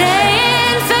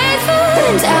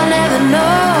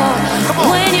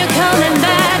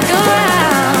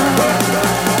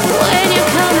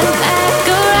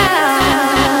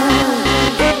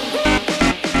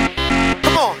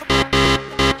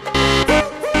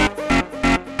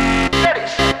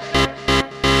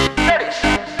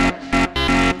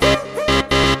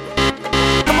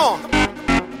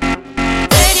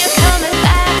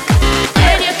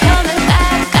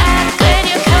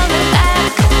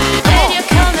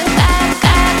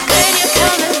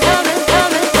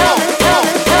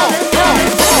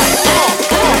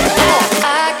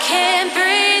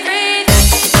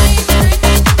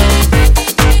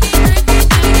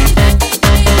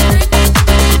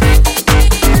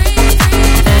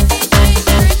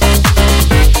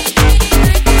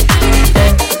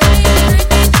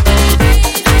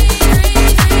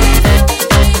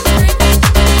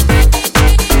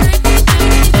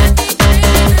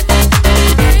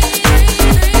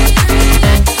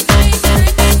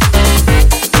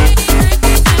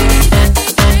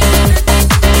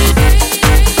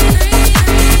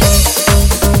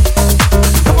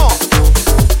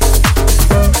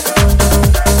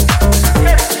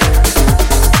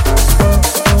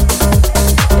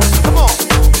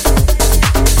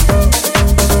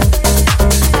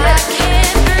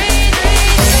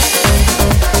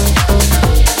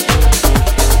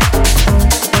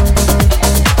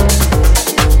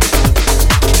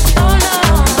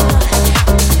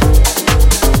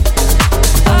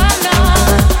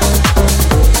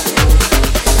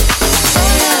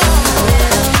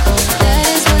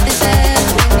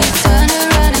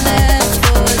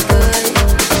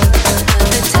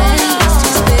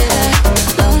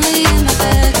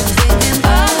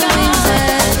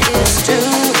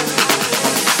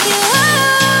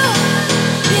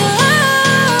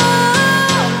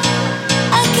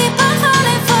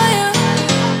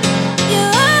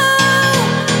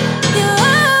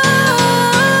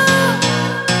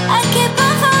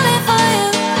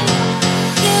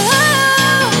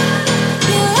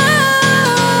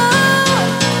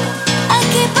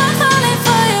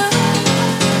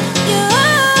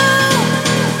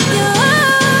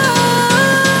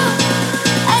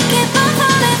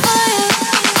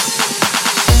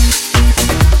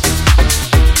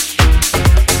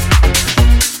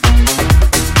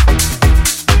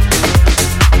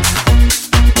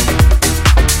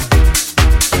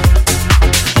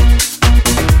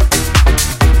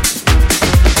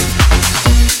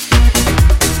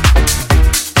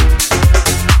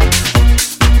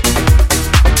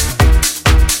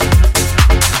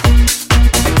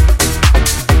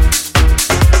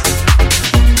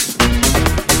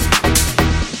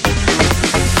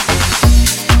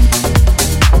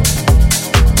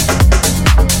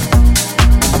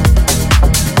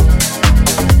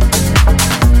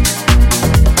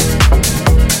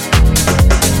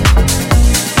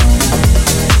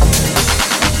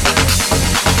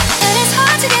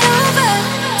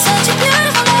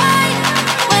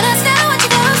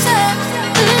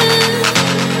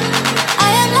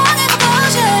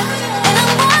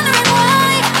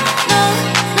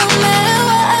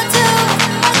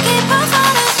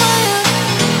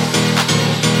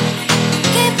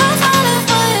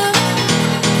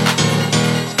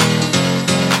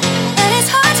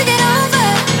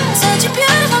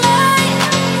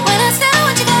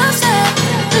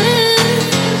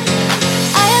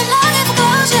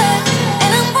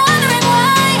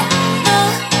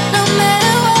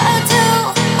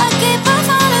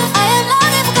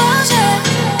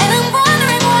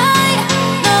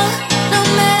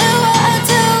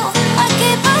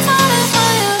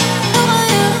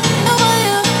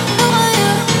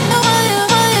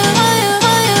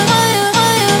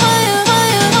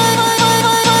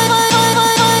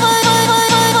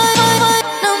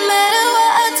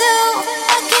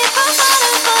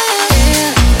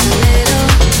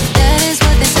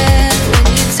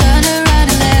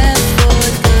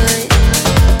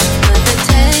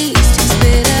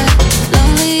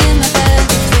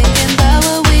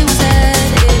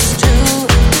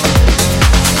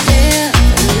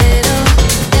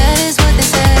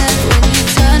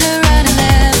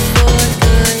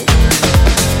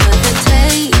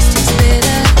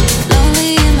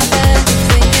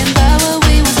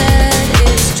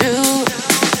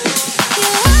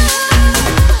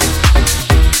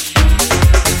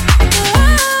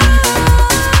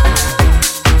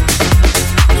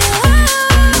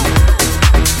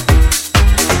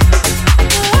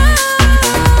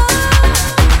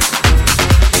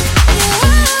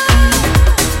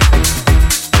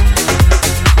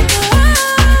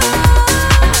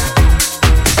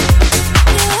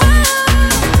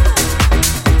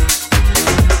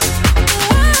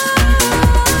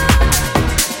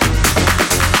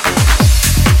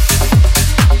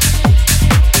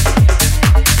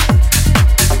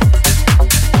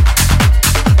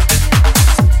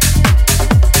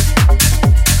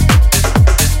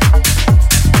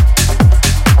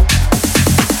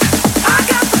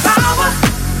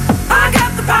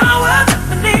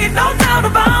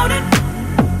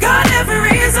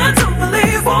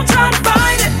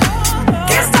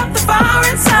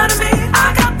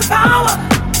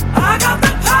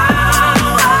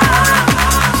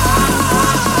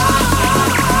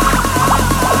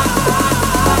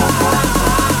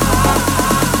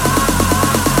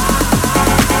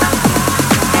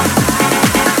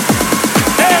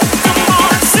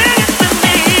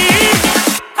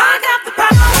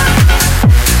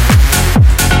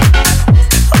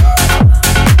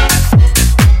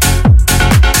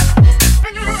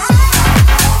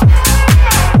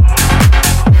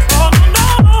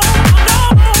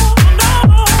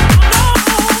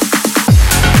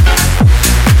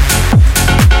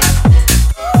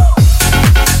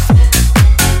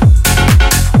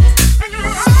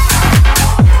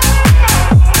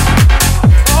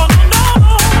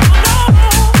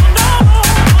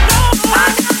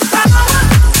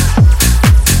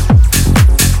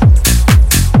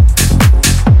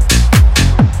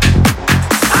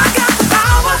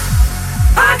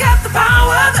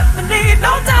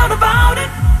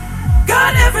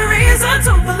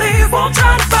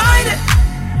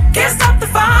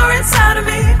 inside of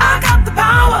me. I got the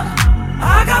power.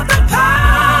 I got the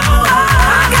power.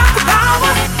 I got the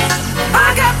power. I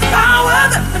got the power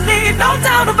that I need, no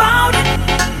doubt about it.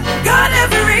 Got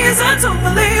every reason to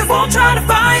believe, won't try to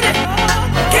fight it.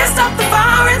 Can't stop the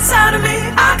fire inside of me.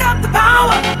 I got the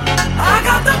power. I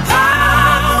got the power.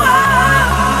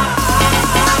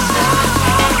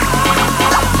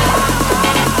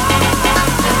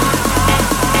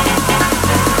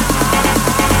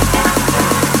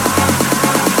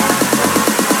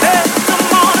 Hey,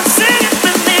 come on and sing it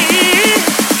with me.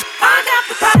 I got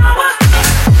the power.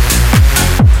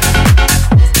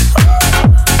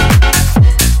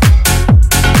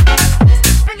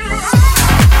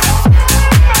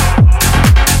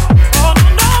 Oh,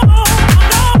 no, no,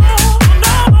 no, no,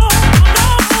 no, no.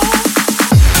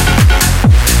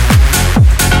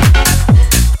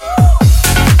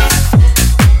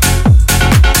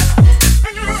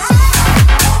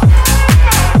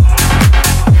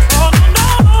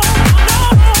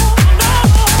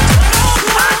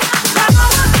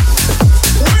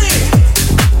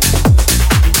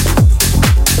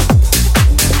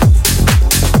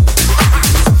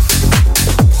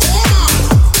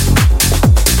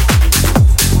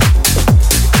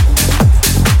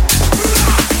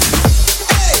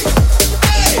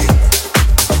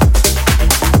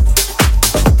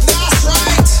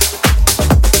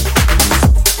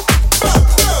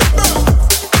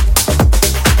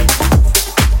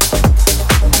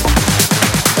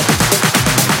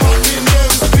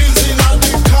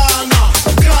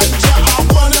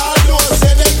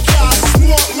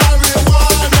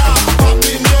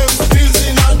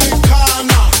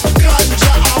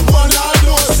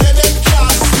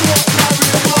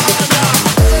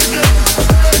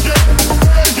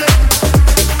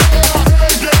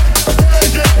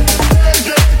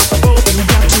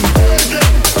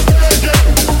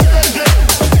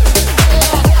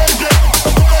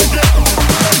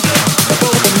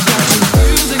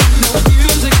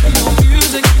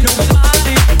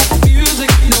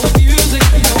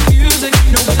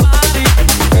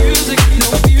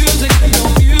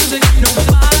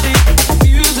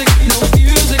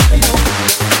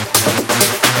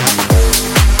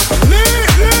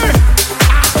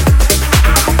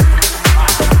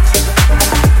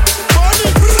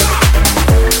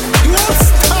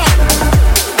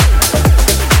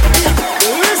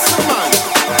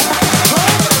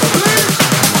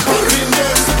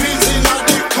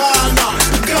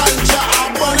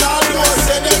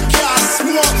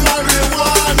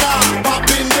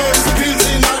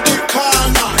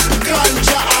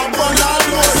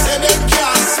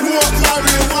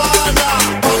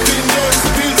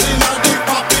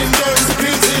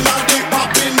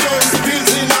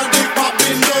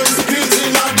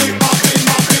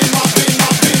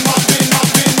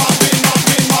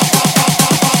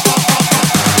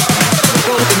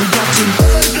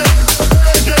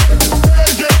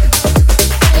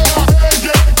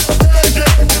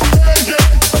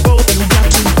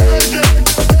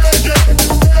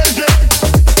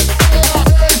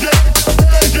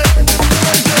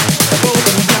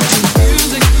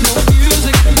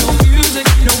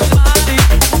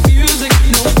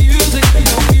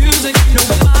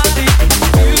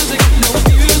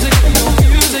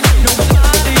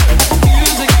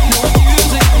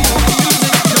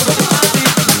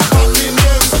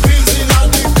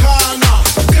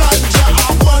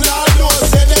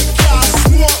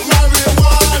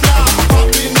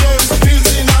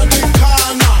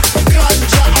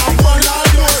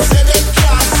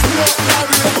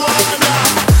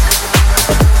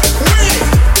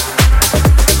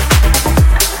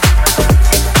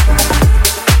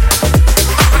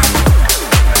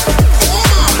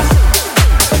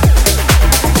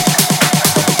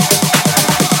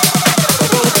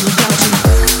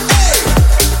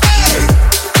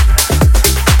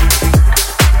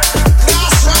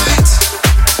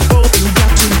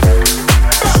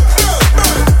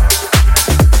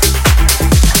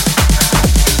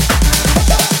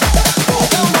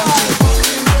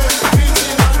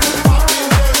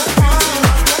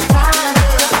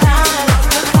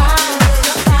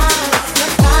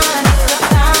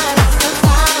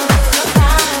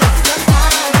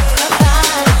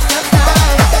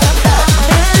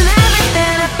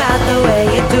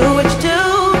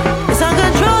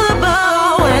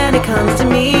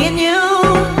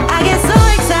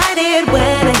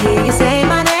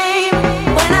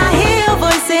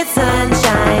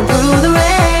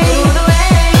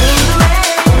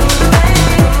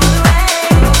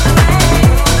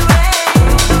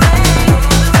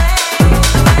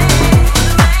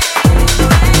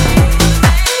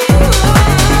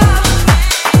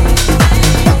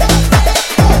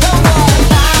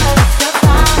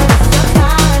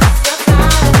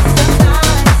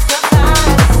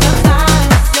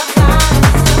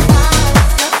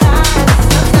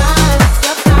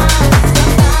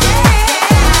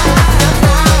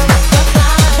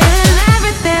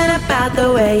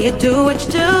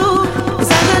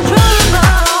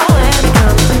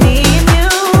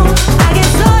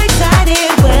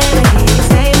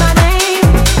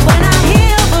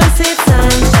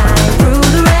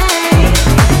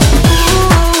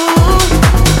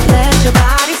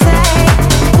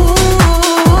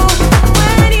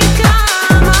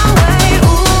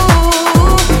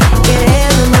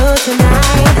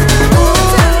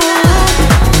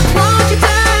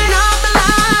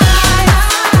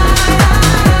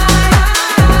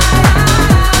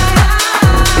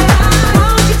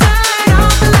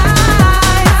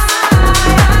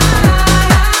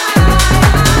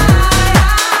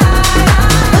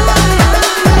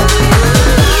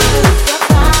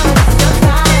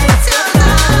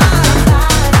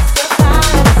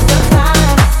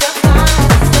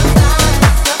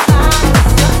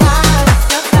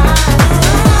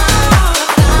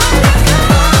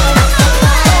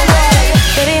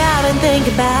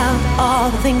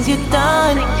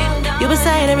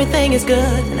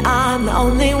 good and I'm the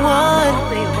only one.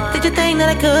 Did you think that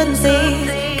I couldn't see?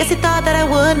 Guess you thought that I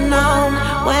wouldn't know.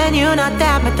 When you knocked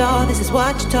at my door, this is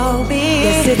what you told me.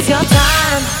 Yes, it's your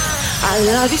time, I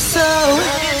love you so.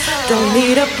 Don't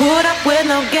need to put up with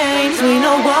no games. We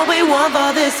know what we want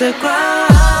for this to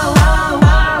grow.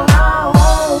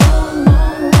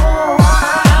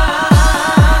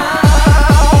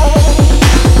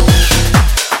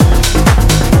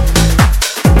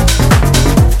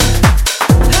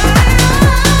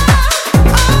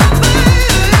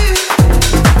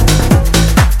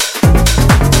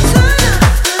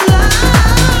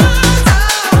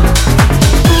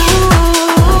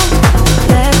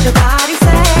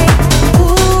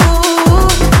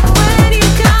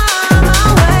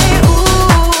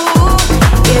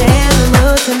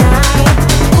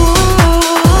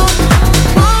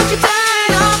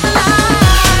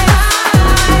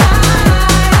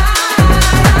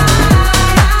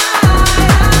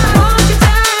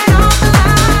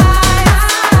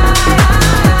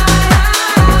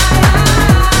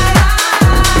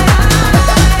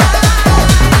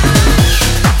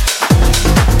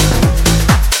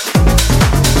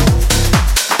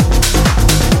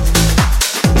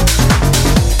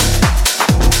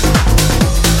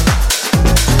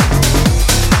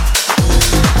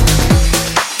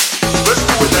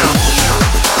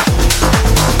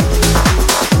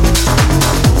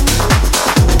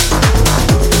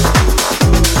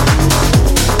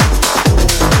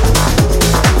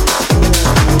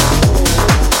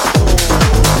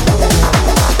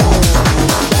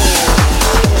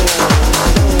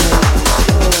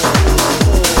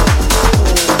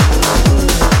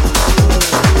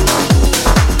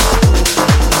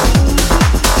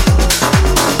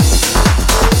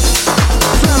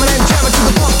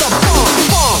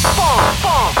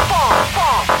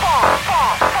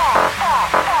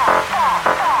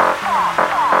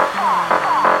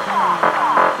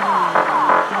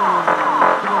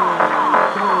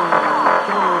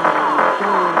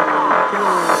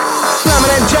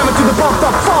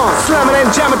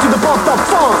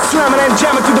 Slamming and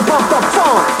jamming to the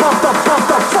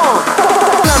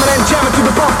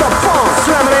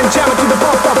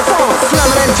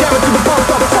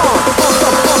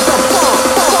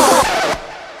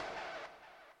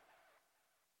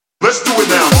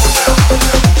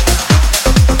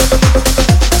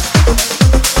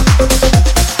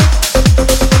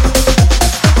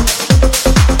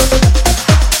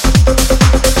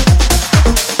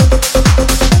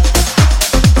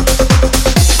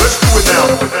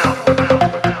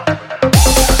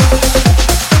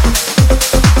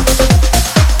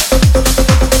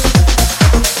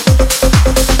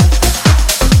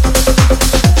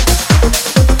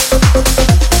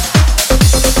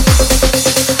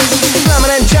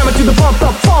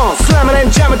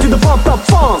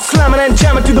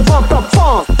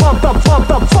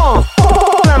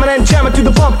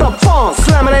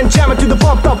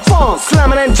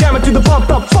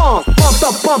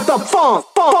pumped up funk.